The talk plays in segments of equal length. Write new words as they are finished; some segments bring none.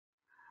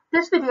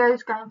This video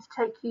is going to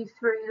take you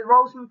through the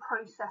roles and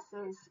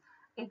processes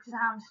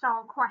exam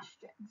style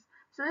questions.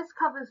 So this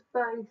covers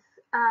both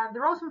the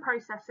roles and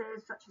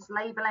processes such as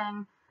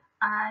labelling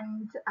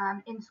and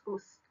in-school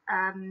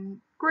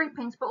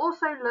groupings, but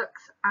also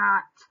looks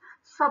at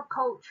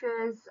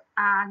subcultures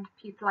and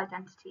pupil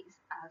identities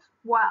as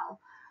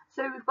well.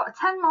 So we've got a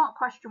 10-mark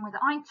question with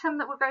item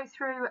that we'll go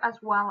through, as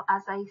well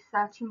as a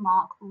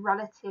 30-mark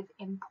relative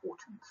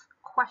importance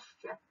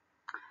question.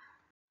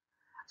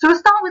 So we'll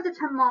start with the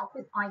 10-mark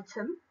with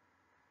item,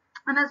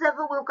 and as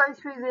ever we'll go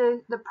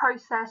through the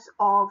process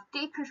of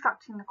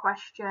deconstructing the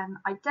question,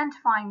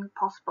 identifying the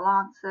possible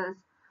answers,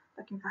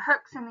 looking for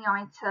hooks in the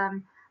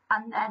item,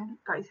 and then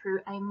go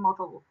through a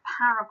model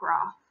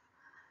paragraph.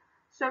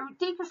 So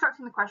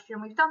deconstructing the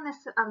question, we've done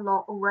this a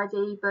lot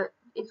already, but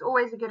it's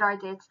always a good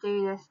idea to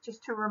do this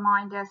just to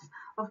remind us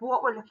of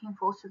what we're looking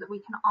for so that we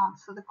can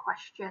answer the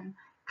question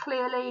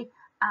clearly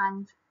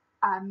and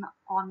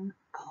on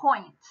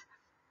point.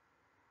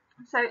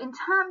 So in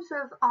terms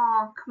of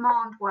our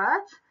command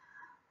words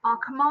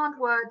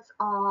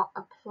are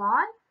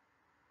apply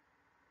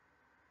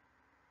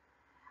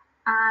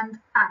and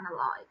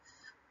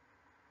analyze.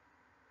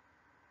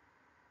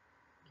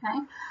 Okay,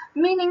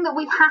 meaning that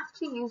we have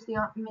to use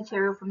the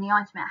material from the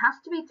item. It has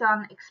to be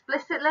done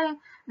explicitly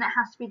and it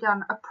has to be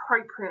done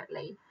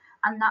appropriately,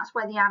 and that's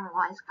where the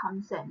analyze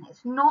comes in.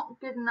 It's not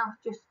good enough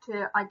just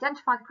to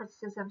identify the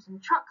criticisms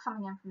and chuck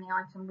something in from the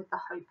item with the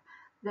hope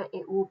that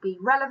it will be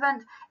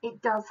relevant.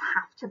 It does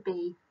have to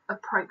be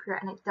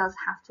appropriate, and it does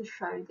have to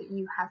show that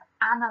you have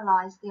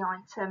analysed the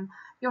item.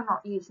 You're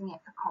not using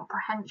it for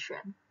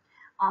comprehension.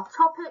 Our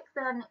topic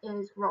then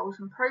is roles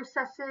and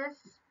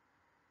processes.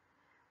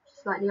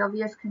 Slightly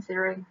obvious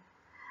considering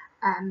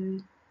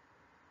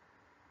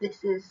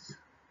this is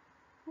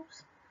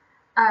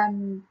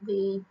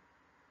the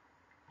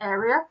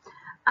area,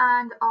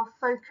 and our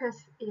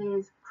focus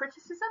is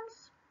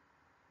criticisms.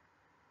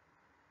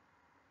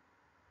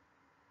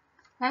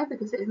 Okay,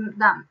 because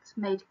that's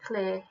made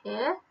clear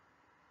here,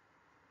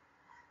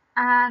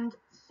 and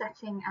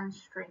setting and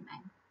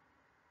streaming.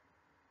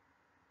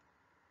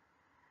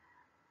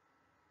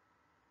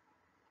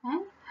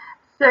 Okay,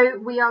 so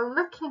we are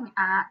looking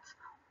at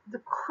the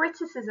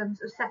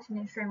criticisms of setting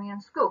and streaming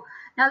in school.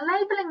 Now,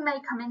 labelling may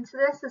come into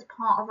this as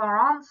part of our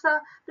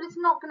answer, but it's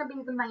not going to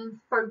be the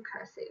main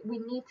focus. We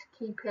need to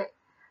keep it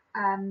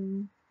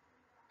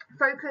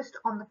focused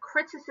on the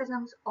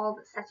criticisms of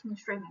setting and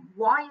streaming.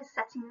 Why is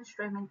setting and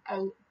streaming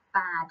a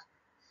bad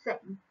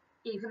thing,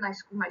 even though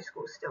most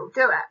schools still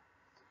do it?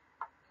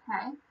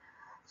 Okay,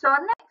 so our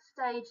next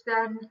stage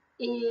then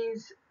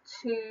is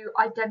to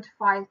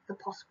identify the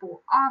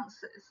possible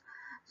answers.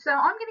 So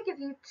I'm going to give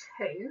you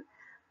two,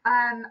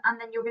 and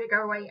then you're going to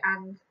go away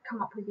and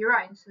come up with your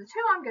own. So the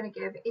two I'm going to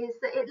give is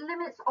that it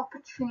limits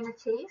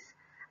opportunities,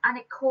 and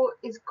it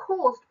is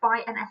caused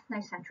by an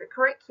ethnocentric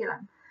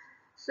curriculum.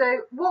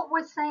 So what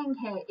we're saying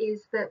here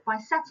is that by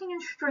setting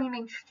and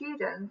streaming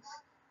students,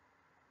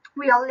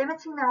 we are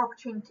limiting their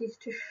opportunities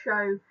to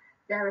show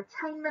their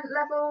attainment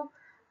level,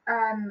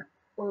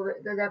 or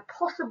their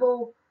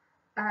possible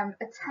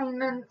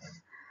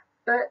attainments.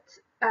 But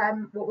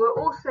what we're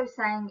also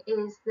saying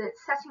is that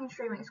setting and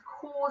streaming is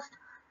caused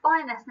by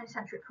an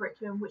ethnocentric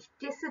curriculum which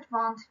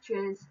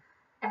disadvantages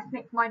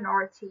ethnic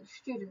minority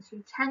students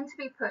who tend to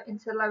be put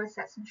into lower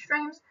sets and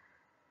streams,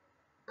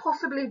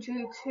 possibly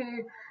due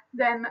to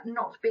them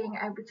not being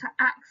able to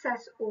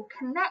access or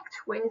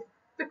connect with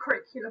the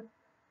curriculum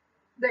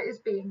that is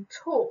being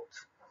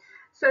taught.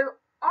 So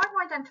I've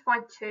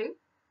identified two.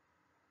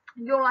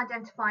 You'll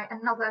identify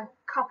another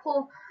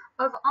couple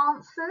of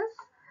answers,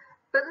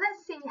 but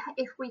let's see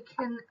if we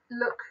can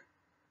look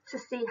to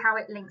see how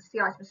it links to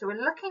the item. So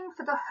we're looking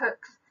for the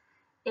hooks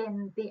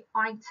in the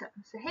item.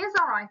 So here's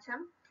our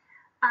item,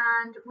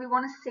 and we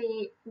want to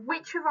see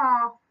which of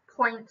our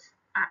points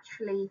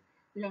actually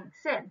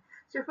links in.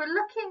 So if we're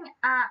looking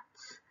at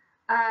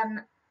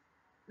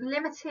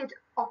limited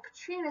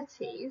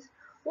opportunities,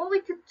 what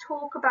we could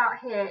talk about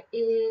here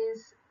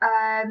is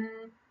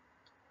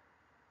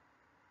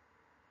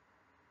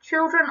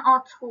children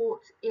are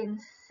taught in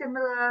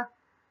similar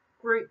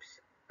groups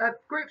of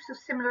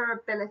similar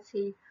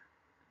ability.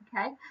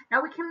 Okay,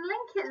 now we can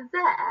link it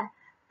there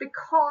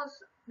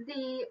because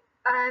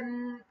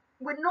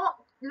we're not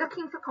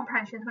looking for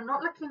comprehension, we're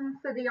not looking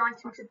for the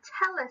item to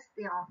tell us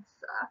the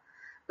answer,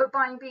 but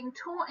by being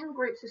taught in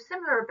groups of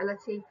similar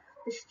ability,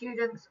 the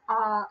students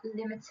are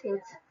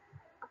limited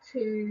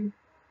to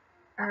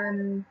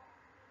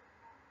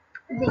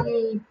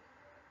the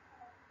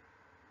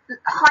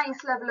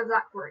highest level of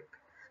that group.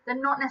 They're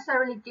not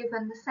necessarily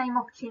given the same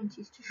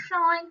opportunities to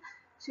shine,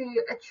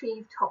 to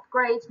achieve top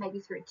grades, maybe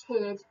through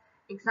tiered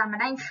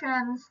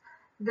examinations,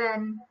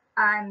 than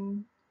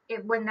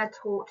when they're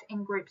taught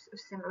in groups of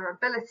similar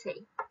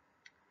ability.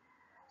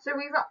 So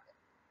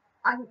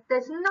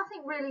there's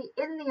nothing really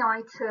in the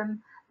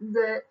item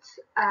that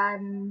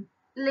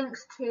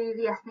links to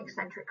the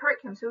ethnic-centric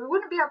curriculum, so we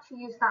wouldn't be able to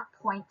use that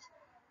point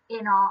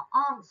in our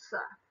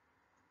answer.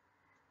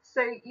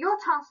 So your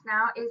task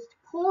now is to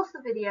pause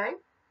the video,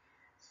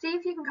 see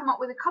if you can come up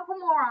with a couple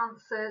more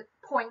answer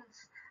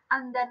points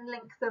and then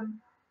link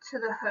them to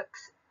the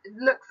hooks.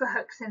 Look for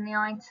hooks in the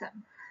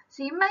item.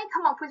 So you may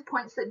come up with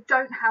points that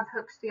don't have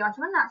hooks to the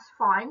item, and that's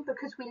fine,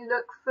 because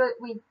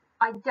we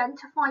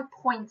identify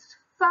points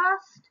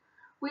first,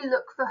 we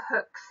look for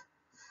hooks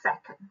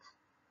second.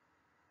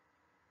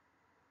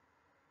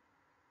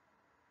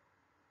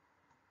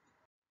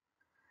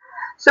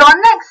 So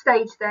our next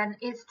stage then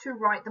is to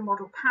write the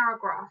model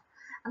paragraph.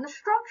 And the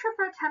structure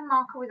for a 10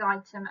 marker with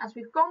item, as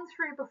we've gone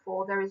through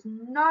before, there is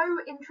no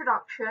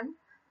introduction,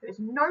 there is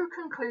no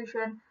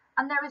conclusion,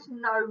 and there is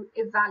no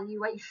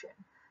evaluation.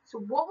 So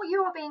what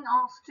you are being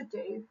asked to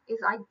do is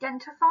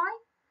identify,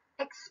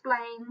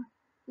 explain,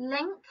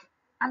 link,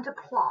 and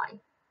apply.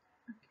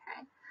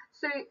 Okay,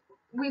 so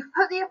we've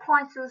put the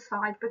apply to the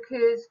side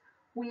because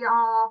we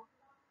are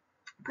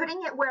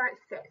putting it where it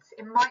fits.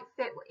 It might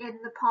fit in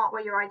the part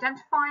where you're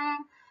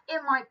identifying,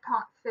 it might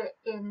fit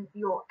in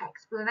your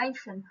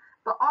explanation,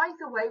 but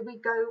either way we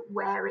go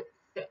where it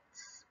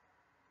fits.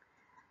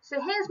 So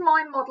here's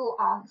my model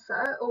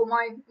answer, or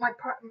my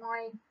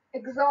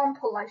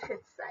example, I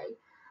should say.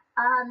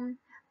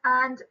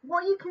 And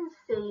what you can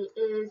see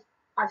is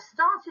I've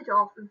started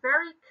off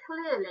very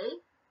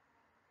clearly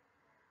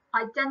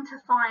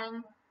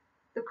identifying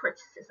the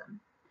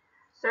criticism.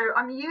 So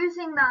I'm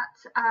using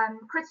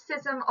that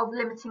criticism of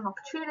limiting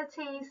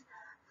opportunities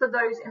for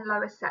those in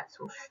lower sets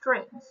or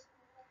streams.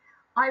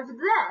 I've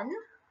then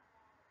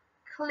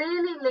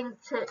clearly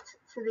linked it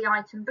to the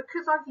item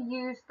because I've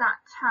used that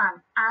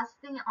term as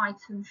the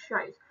item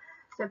shows.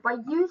 So by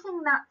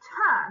using that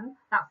term,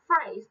 that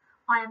phrase,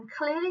 I am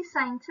clearly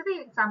saying to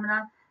the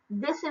examiner,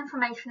 this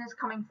information is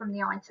coming from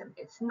the item.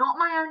 It's not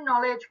my own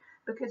knowledge,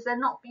 because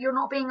you're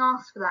not being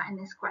asked for that in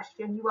this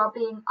question. You are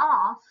being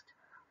asked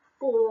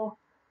for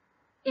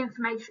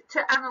information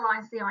to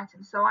analyze the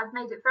item. So I've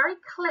made it very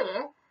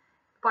clear,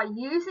 by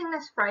using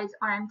this phrase,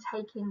 I am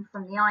taking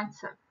from the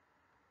item.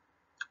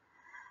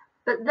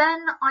 But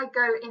then I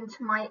go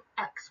into my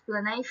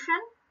explanation.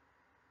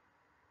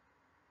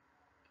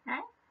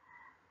 Okay.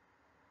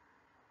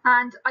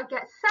 And I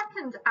get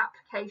second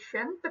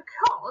application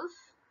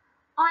because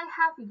I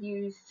have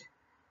used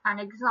an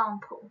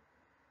example.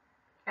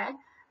 Okay.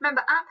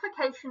 Remember,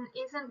 application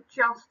isn't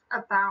just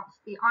about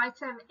the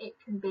item, it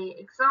can be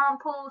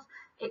examples,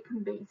 it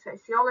can be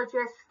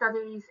sociologist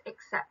studies,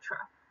 etc.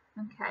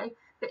 Okay,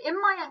 but in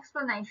my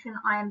explanation,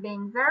 I am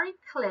being very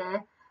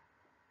clear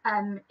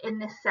in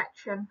this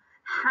section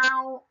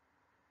how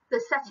the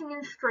setting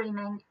and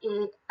streaming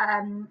is,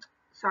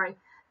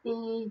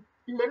 the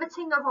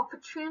limiting of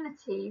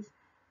opportunities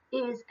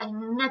is a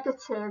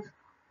negative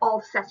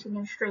of setting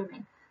and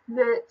streaming.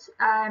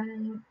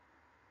 That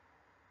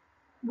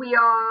we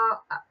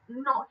are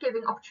not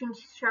giving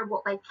opportunities to show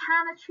what they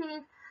can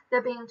achieve,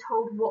 they're being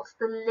told what's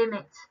the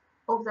limit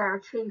of their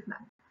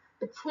achievement,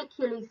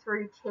 particularly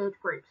through tiered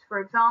groups. For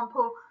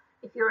example,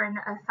 if you're in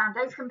a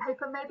foundation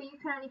paper, maybe you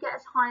can only get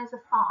as high as a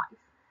 5.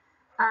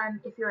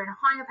 If you're in a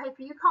higher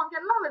paper, you can't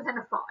get lower than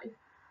a 5.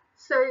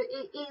 So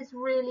it is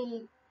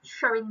really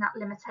showing that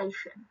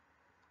limitation.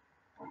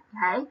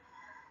 Okay,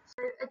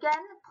 so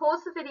again,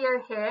 pause the video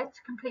here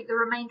to complete the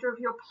remainder of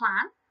your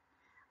plan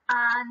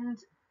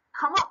and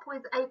come up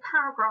with a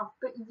paragraph,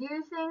 but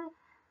using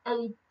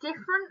a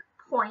different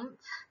point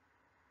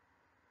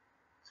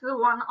to the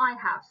one I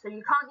have. So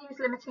you can't use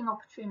limiting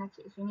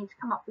opportunities. You need to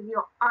come up with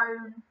your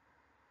own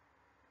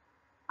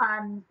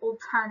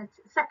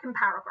alternative second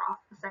paragraph,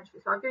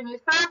 essentially. So I've given you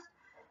first.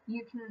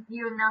 You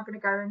are now going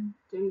to go and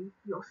do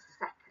your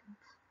second.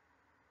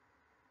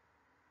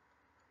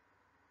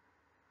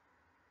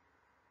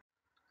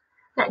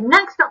 Okay,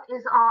 next up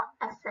is our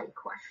essay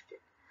question.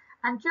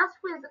 And just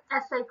with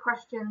essay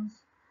questions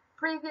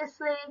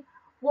previously,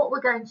 what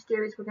we're going to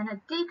do is we're going to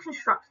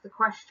deconstruct the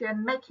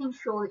question, making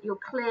sure that you're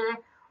clear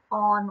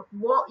on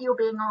what you're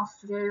being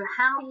asked to do,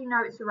 how you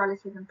know it's a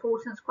relative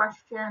importance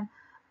question,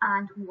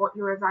 and what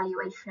your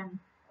evaluation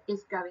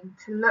is going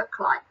to look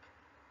like.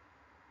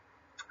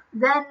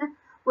 Then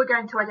we're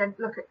going to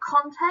look at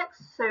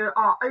context, so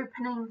our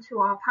opening to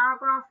our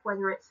paragraph,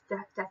 whether it's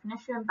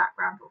definition,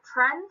 background, or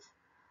trend.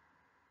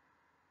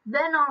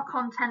 Then our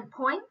content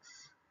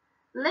points.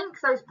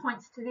 Link those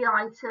points to the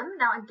item.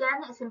 Now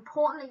again, it's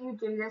important that you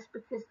do this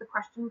because the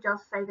question does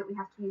say that we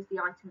have to use the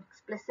item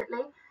explicitly,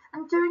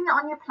 and doing it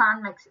on your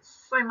plan makes it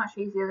so much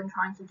easier than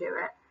trying to do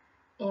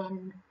it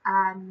in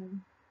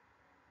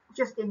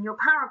just in your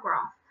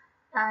paragraph.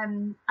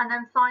 And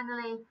then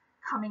finally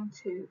coming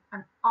to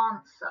an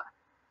answer.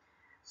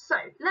 So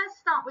let's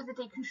start with the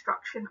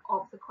deconstruction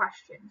of the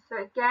question. So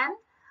again,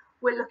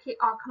 we're looking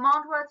at our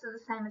command words are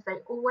the same as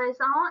they always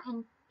are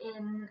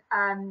in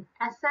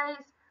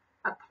essays.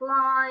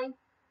 Apply,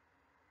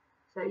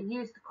 so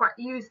use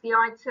the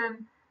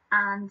item,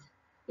 and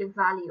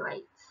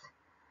evaluate.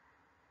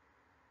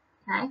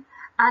 Okay,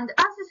 and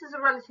as this is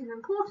a relative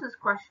importance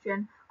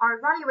question, our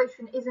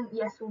evaluation isn't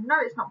yes or no,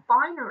 it's not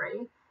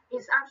binary,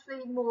 it's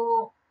actually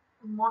more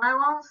mono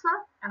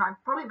answer, and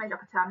I've probably made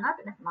up a term there,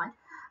 but never mind,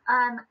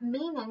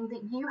 meaning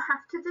that you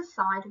have to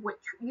decide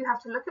you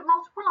have to look at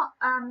multiple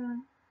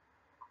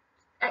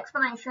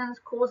explanations,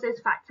 causes,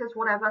 factors,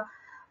 whatever,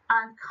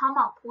 and come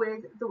up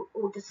with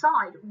or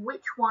decide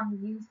which one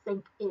you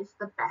think is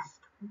the best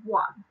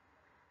one.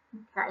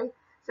 Okay,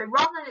 so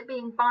rather than it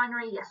being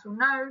binary, yes or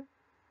no,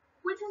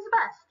 which is the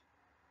best?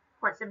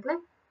 Quite simply.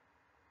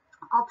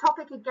 Our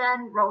topic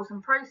again, roles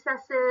and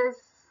processes.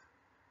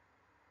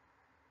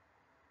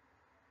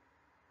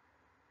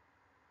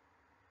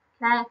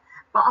 Okay,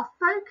 but our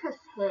focus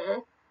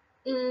here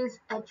is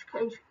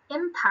education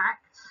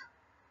impact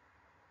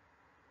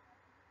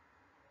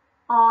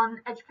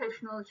on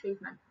educational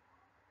achievement.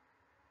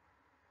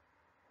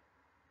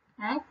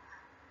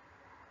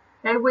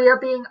 Okay, we are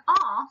being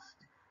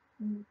asked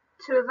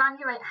to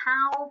evaluate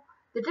how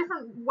the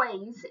different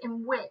ways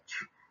in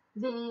which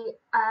the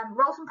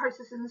roles and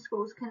processes in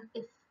schools can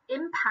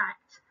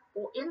impact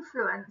or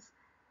influence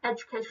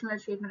educational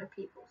achievement of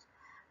pupils.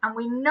 And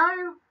we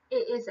know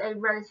it is a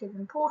relative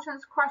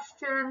importance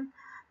question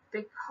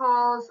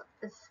because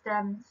the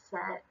STEM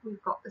set,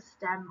 we've got the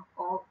STEM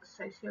of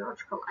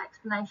sociological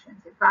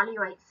explanations,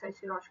 evaluate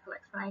sociological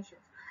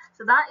explanations.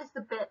 So that is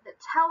the bit that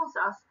tells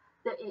us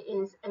that it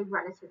is a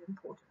relative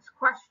importance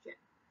question.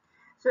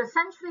 So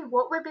essentially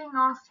what we're being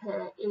asked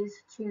here is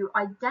to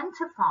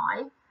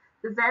identify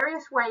the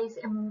various ways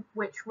in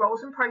which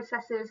roles and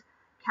processes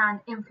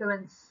can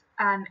influence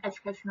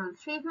educational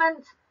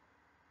achievement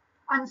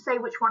and say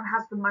which one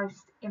has the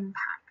most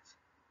impact.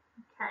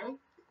 Okay.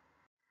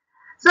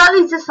 So that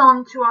leads us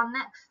on to our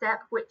next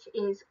step, which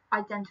is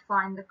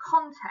identifying the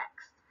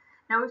context.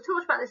 Now we've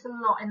talked about this a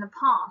lot in the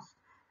past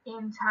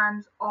in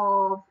terms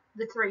of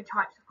the three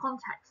types of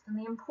context and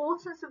the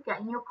importance of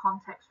getting your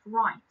context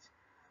right.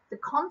 The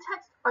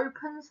context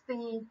opens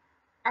the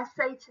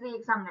essay to the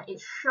examiner. It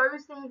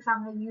shows the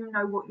examiner you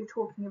know what you're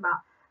talking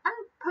about and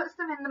puts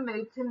them in the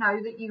mood to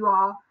know that you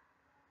are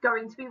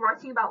going to be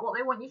writing about what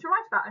they want you to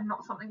write about and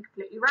not something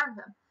completely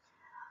random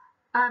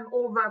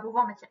or verbal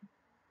vomiting.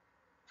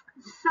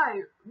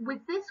 So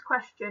with this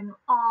question,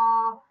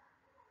 our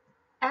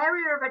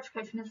area of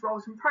education is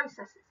roles and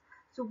processes.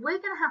 So we're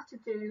going to have to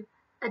do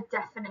a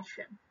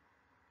definition,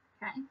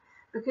 okay?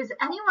 Because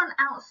anyone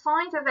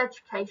outside of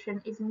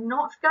education is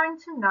not going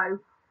to know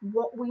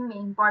what we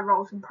mean by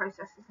roles and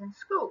processes in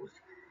schools.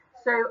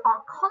 So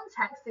our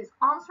context is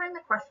answering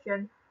the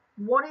question,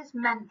 what is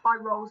meant by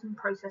roles and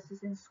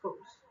processes in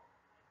schools?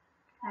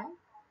 Okay.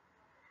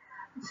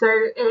 So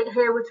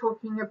here we're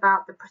talking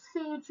about the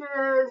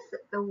procedures,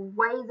 the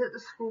way that the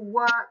school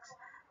works,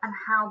 and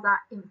how that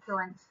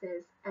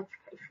influences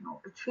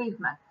educational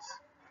achievement.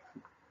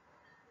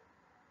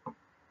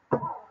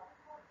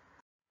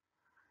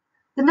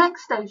 The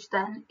next stage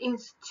then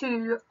is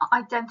to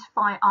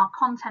identify our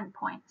content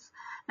points.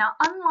 Now,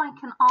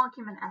 unlike an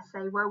argument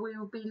essay where we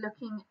will be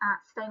looking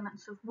at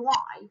statements of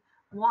why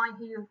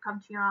you have come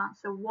to your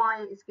answer,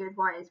 why it is good,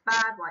 why it is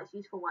bad, why it's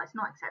useful, why it's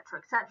not,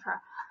 etc.,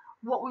 etc.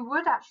 What we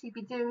would actually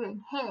be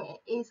doing here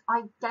is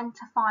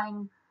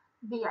identifying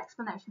the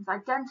explanations,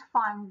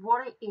 identifying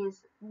what it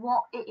is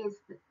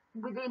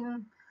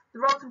within the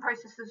roles and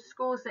processes of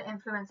schools that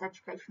influence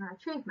educational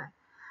achievement.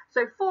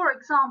 So, for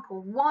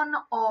example, one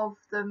of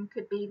them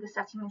could be the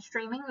setting and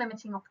streaming,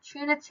 limiting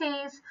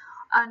opportunities.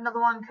 Another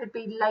one could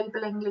be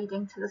labelling,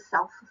 leading to the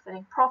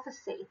self-fulfilling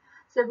prophecy.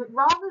 So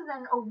rather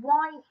than a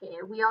why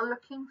here, we are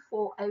looking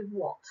for a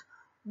what.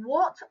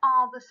 What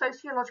are the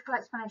sociological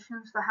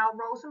explanations for how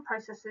roles and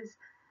processes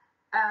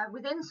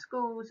within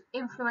schools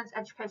influence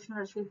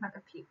educational achievement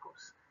of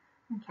pupils?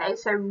 Okay,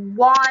 so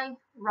why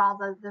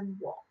rather than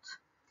what.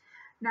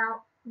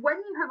 Now, when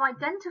you have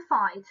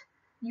identified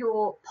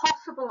your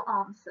possible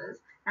answers,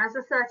 as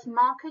a 30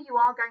 marker, you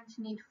are going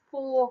to need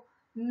 4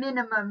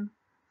 minimum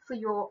for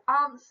your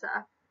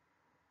answer.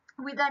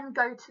 We then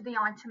go to the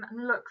item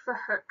and look for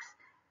hooks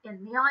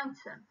in the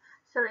item.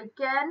 So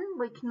again,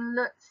 we can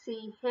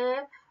see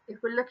here,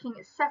 if we're looking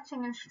at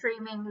setting and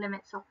streaming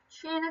limits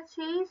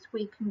opportunities,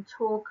 we can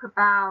talk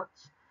about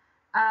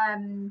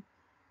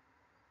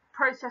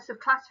process of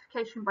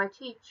classification by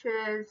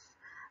teachers,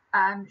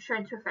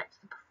 shown to affect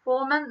the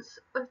performance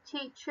of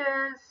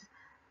teachers,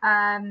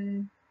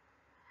 and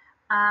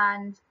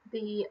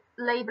the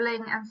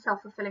labelling and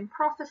self-fulfilling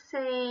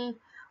prophecy.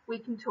 We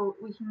can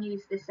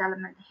use this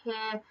element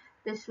here,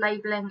 this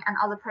labelling and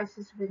other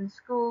processes within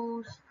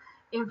schools,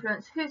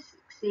 influence who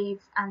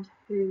succeeds and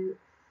who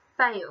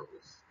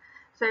fails.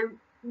 So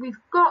we've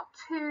got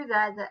 2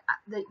 there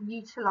that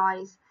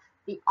utilise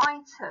the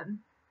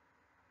item.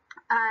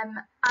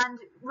 And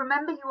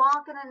remember, you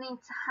are going to need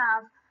to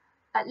have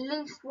at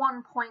least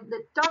 1 point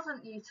that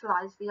doesn't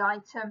utilise the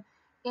item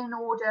in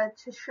order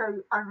to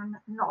show own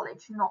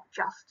knowledge, not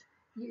just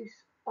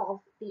use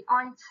of the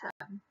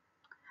item.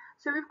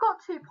 So we've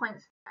got 2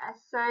 points there.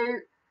 So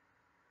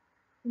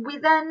we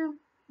then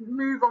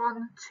move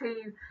on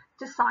to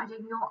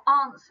deciding your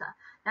answer.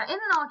 Now, in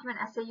an argument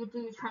essay, you do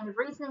your chain of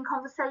reasoning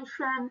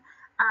conversation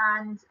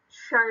and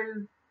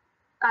show,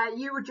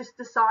 you would just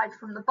decide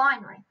from the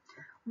binary.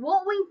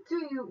 What we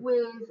do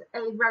with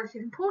a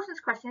relative importance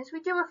question is we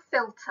do a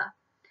filter.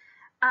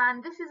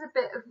 And this is a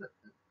bit of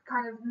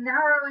kind of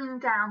narrowing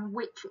down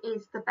which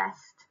is the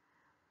best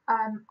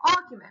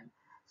argument.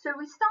 So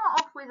we start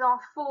off with our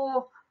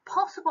 4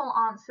 possible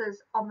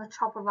answers on the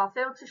top of our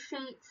filter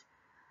sheet.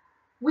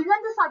 We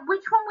then decide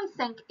which one we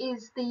think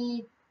is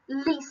the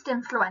least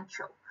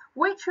influential.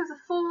 Which of the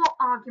 4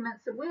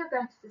 arguments that we are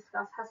going to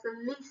discuss has the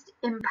least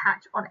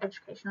impact on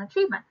educational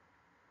achievement?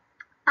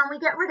 And we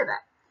get rid of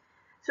it.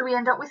 So we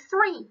end up with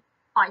 3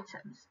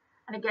 items.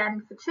 And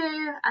again for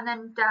 2, and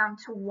then down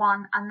to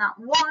 1, and that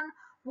 1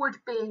 would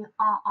be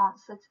our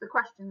answer to the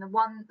question.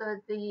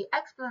 The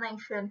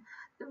explanation,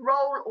 the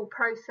role or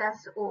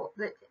process or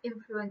that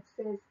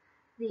influences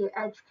the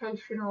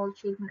educational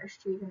achievement of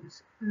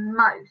students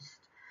most.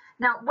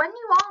 Now, when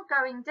you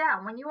are going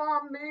down, when you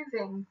are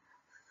moving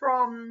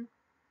from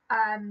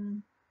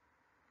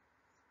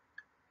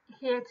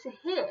here to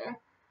here,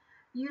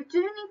 you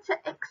do need to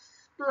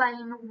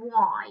explain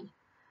why.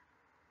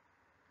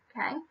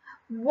 Okay,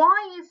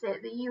 why is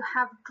it that you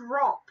have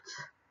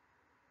dropped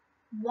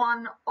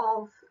one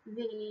of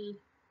the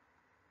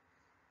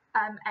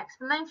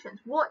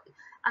explanations?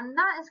 And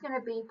that is going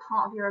to be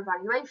part of your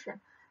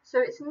evaluation. So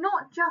it's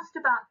not just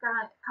about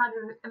kind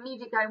of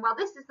immediate going, well,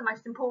 this is the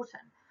most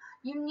important.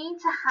 You need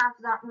to have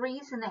that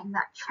reasoning,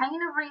 that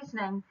chain of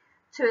reasoning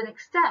to an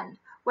extent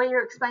where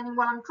you're explaining,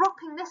 well, I'm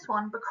dropping this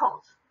one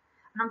because,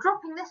 and I'm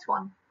dropping this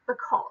one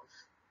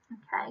because.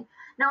 Okay,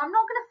 now I'm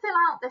not going to fill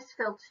out this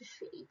filter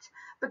sheet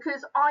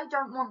because I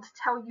don't want to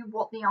tell you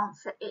what the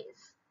answer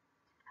is.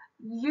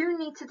 You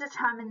need to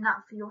determine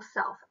that for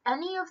yourself.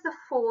 Any of the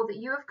 4 that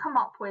you have come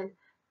up with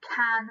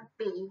can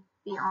be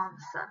the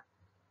answer.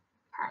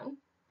 Okay,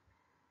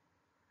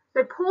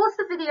 so pause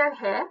the video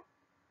here,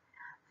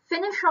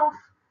 finish off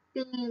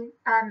the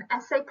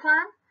essay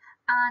plan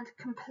and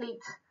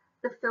complete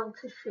the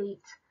filter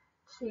sheet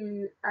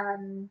to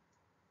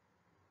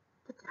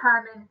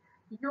determine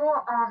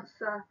your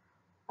answer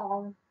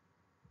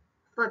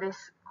for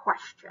this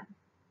question.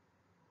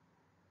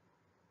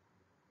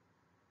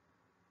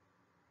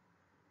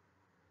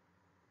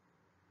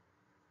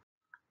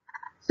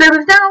 So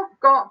we've now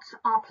got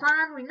our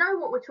plan, we know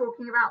what we're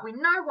talking about, we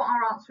know what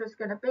our answer is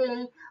going to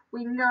be,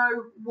 we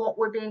know what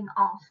we're being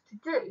asked to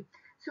do.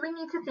 So we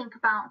need to think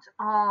about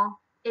our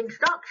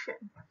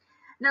introduction.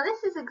 Now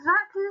this is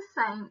exactly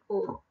the same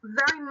or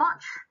very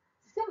much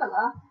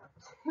similar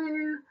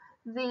to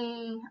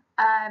the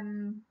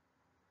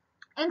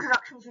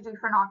introductions you do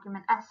for an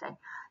argument essay.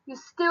 You're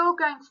still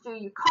going to do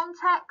your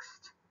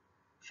context,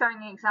 showing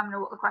the examiner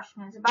what the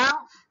question is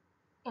about.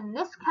 In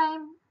this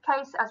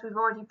case, as we've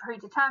already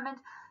predetermined,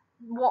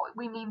 what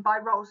we mean by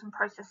roles and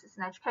processes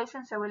in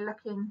education. So we're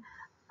looking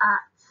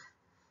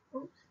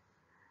at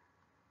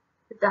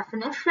the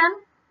definition.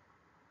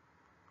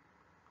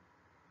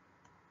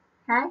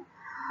 Okay.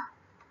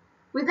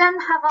 We then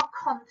have our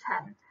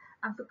content.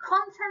 And for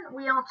content,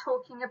 we are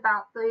talking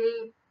about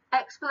the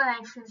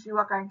explanations you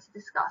are going to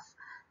discuss.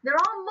 There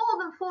are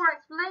more than 4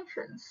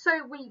 explanations, so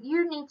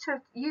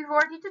you've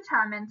already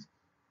determined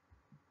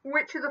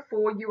which of the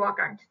 4 you are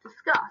going to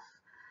discuss.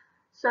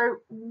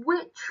 So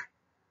which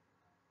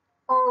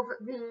of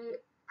the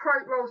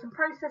roles and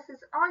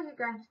processes are you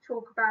going to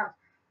talk about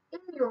in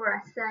your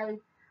essay,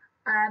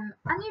 and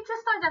you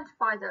just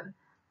identify them.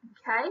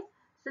 Okay,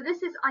 so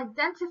this is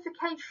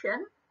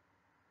identification,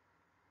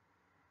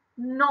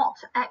 not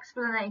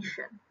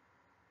explanation.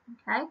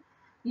 Okay,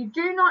 you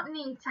do not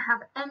need to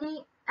have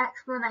any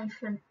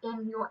explanation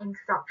in your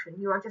introduction.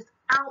 You are just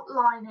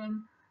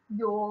outlining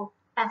your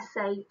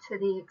essay to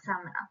the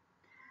examiner.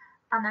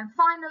 And then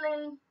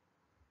finally,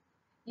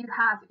 you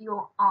have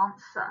your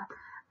answer.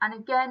 And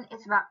again,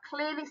 it's about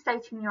clearly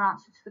stating your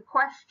answer to the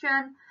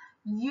question,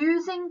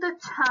 using the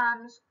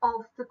terms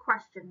of the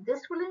question.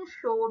 This will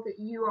ensure that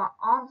you are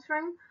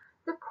answering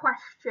the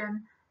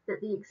question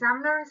that the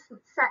examiner has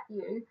set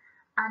you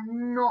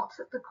and not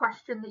the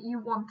question that you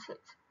want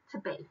it to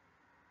be.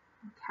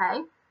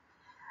 Okay,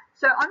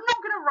 so I'm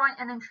not going to write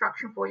an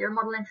introduction for you, a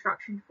model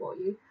introduction for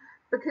you,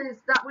 because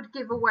that would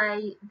give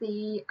away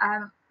the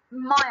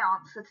my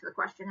answer to the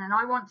question, and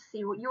I want to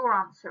see what your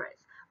answer is.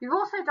 We've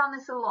also done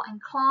this a lot in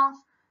class,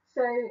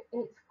 so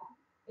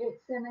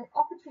it's an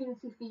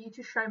opportunity for you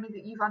to show me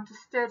that you've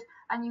understood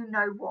and you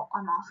know what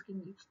I'm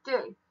asking you to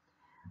do.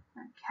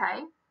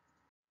 Okay.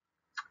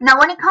 Now,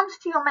 when it comes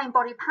to your main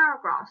body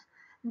paragraphs,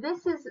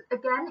 this is,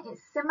 again,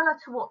 it's similar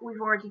to what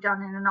we've already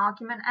done in an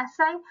argument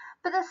essay,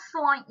 but there's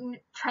slight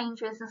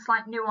changes and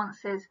slight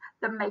nuances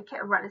that make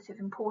it a relative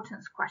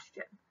importance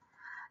question.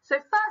 So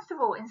first of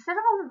all, instead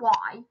of a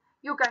why,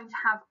 you're going to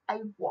have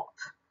a what.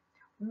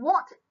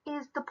 What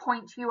is the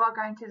point you are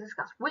going to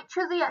discuss? Which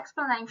of the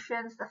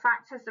explanations, the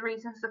factors, the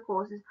reasons, the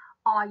causes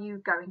are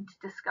you going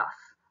to discuss?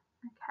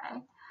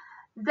 Okay.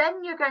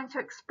 Then you're going to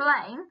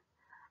explain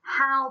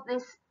how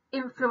this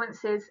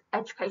influences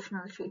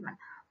educational achievement.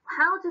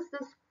 How does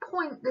this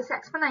point, this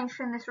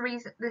explanation, this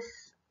reason,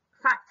 this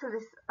factor,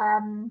 this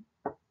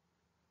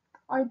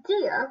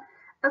idea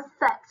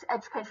affect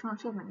educational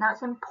achievement? Now,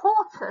 it's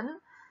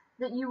important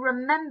that you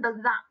remember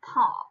that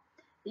part,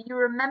 that you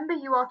remember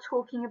you are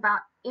talking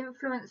about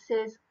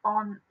influences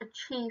on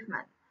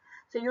achievement.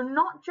 So you're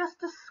not just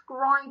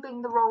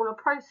describing the role or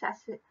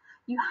process,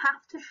 you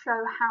have to show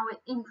how it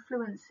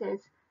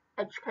influences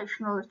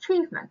educational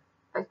achievement,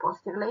 both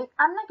positively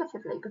and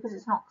negatively, because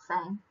it's not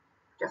saying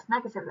just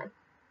negatively.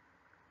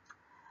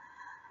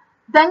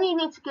 Then you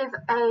need to give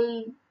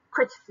a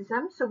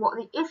criticism. So what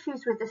are the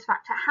issues with this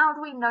factor? How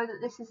do we know that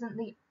this isn't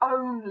the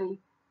only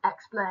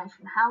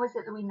explanation? How is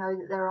it that we know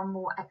that there are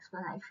more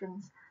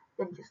explanations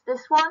than just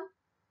this one?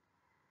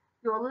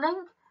 Your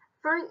link,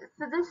 for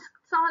this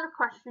style of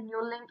question,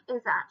 your link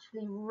is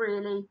actually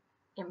really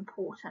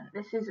important.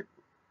 This is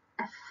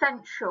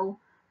essential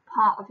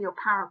part of your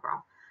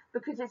paragraph,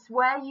 because it's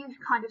where you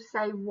kind of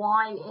say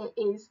why it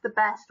is the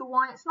best or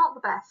why it's not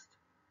the best.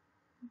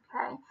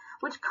 Okay,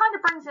 which kind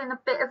of brings in a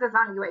bit of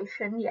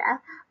evaluation, yeah,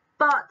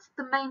 but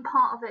the main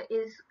part of it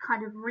is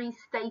kind of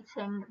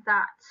restating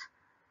that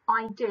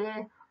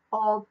idea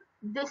of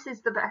this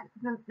is the best,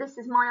 this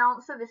is my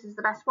answer, this is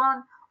the best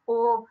one,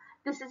 or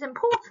this is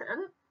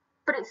important,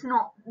 but it's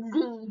not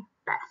the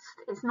best,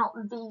 it's not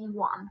the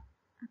one.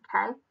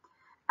 Okay,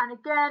 and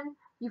again,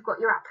 you've got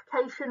your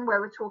application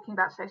where we're talking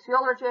about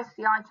sociologists,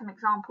 the item,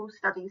 examples,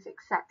 studies,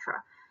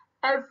 etc.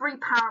 Every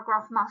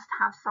paragraph must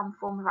have some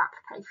form of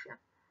application.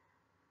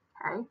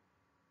 Okay,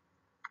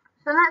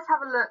 so let's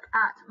have a look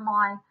at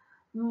my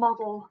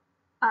model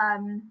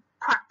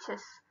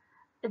practice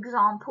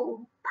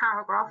example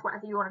paragraph,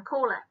 whatever you want to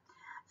call it.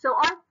 So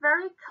I've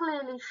very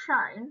clearly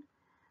shown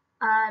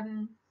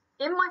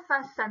in my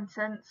first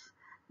sentence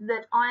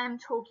that I am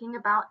talking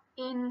about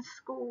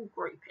in-school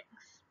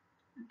groupings.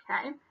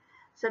 Okay,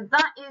 so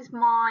that is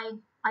my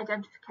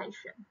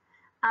identification,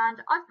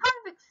 and I've kind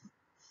of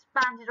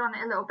expanded on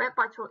it a little bit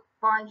by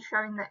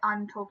showing that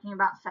I'm talking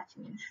about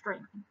setting and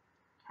streaming.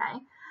 Okay,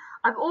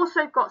 I've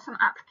also got some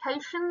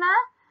application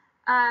there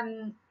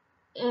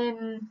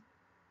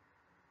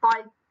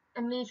by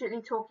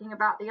immediately talking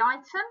about the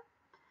item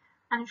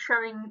and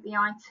showing the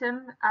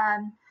item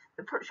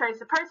shows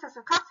the process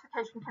of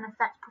classification can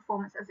affect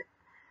performance as it,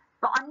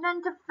 but I'm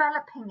then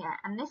developing it,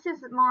 and this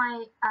is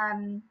my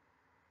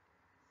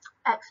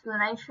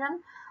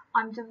explanation.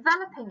 I'm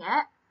developing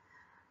it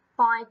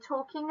by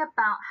talking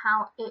about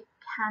how it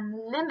can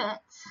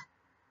limit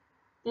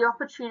the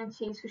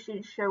opportunities for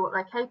students to show what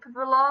they're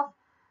capable of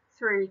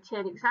through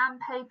tiered exam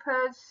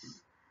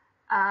papers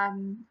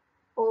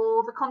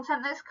or the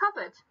content that's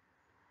covered.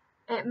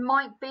 It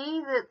might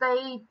be that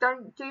they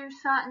don't do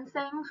certain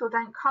things or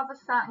don't cover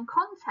certain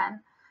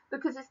content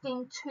because it's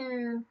deemed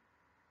too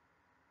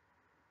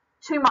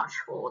much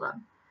for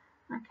them.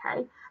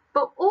 Okay,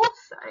 but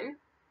also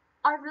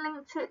I've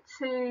linked it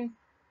to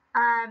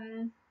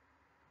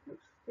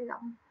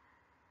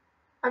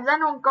I've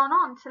then gone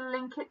on to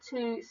link it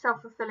to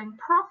self-fulfilling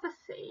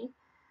prophecy,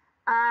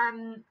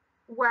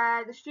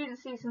 where the student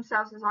sees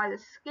themselves as either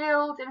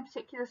skilled in a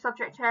particular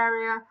subject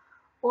area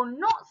or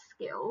not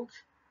skilled,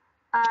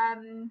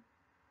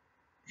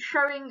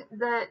 showing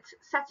that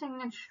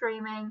setting and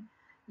streaming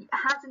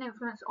has an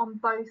influence on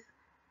both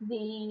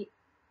the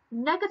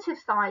negative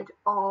side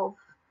of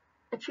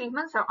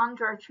achievement, so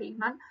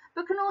underachievement,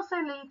 but can also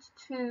lead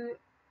to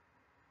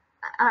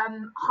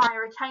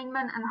higher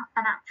attainment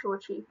and actual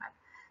achievement,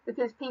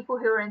 because people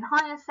who are in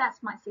higher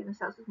sets might see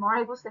themselves as more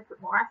able, so they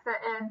put more effort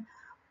in,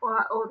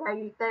 or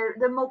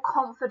they're more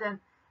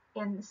confident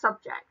in the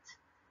subject.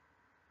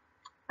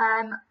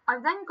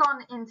 I've then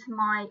gone into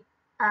my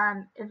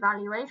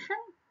evaluation.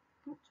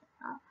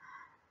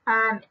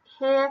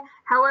 Here,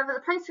 however,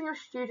 the placing of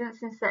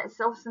students instead is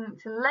also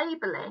linked to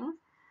labelling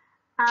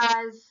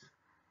as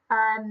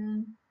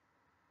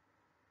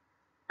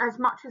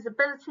much as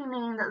ability,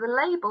 meaning that the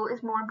label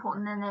is more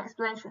important than the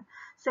explanation.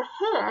 So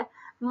here,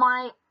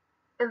 my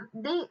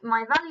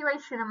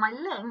evaluation and my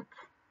link,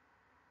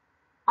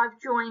 I've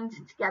joined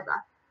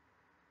together.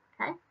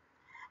 Okay,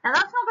 now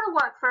that's not going to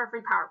work for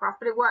every paragraph,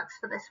 but it works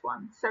for this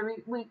one, so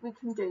we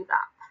can do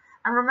that.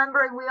 And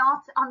remembering we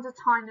are under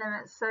time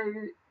limits, so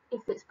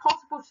if it's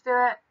possible to do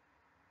it,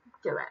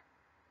 do it.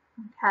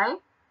 Okay.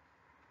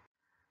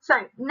 So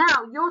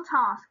now your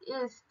task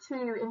is to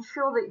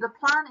ensure that the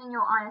plan in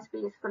your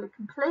ISB is fully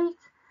complete,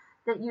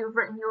 that you've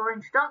written your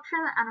introduction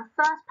and a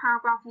first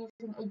paragraph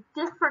using a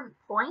different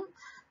point.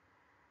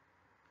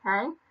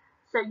 Okay,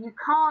 so you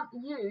can't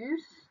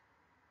use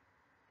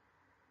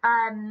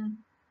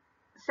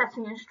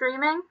setting and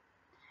streaming.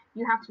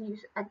 You have to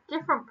use a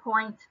different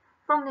point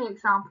from the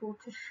example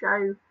to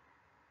show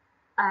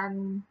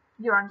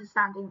your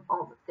understanding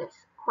of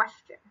this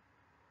question.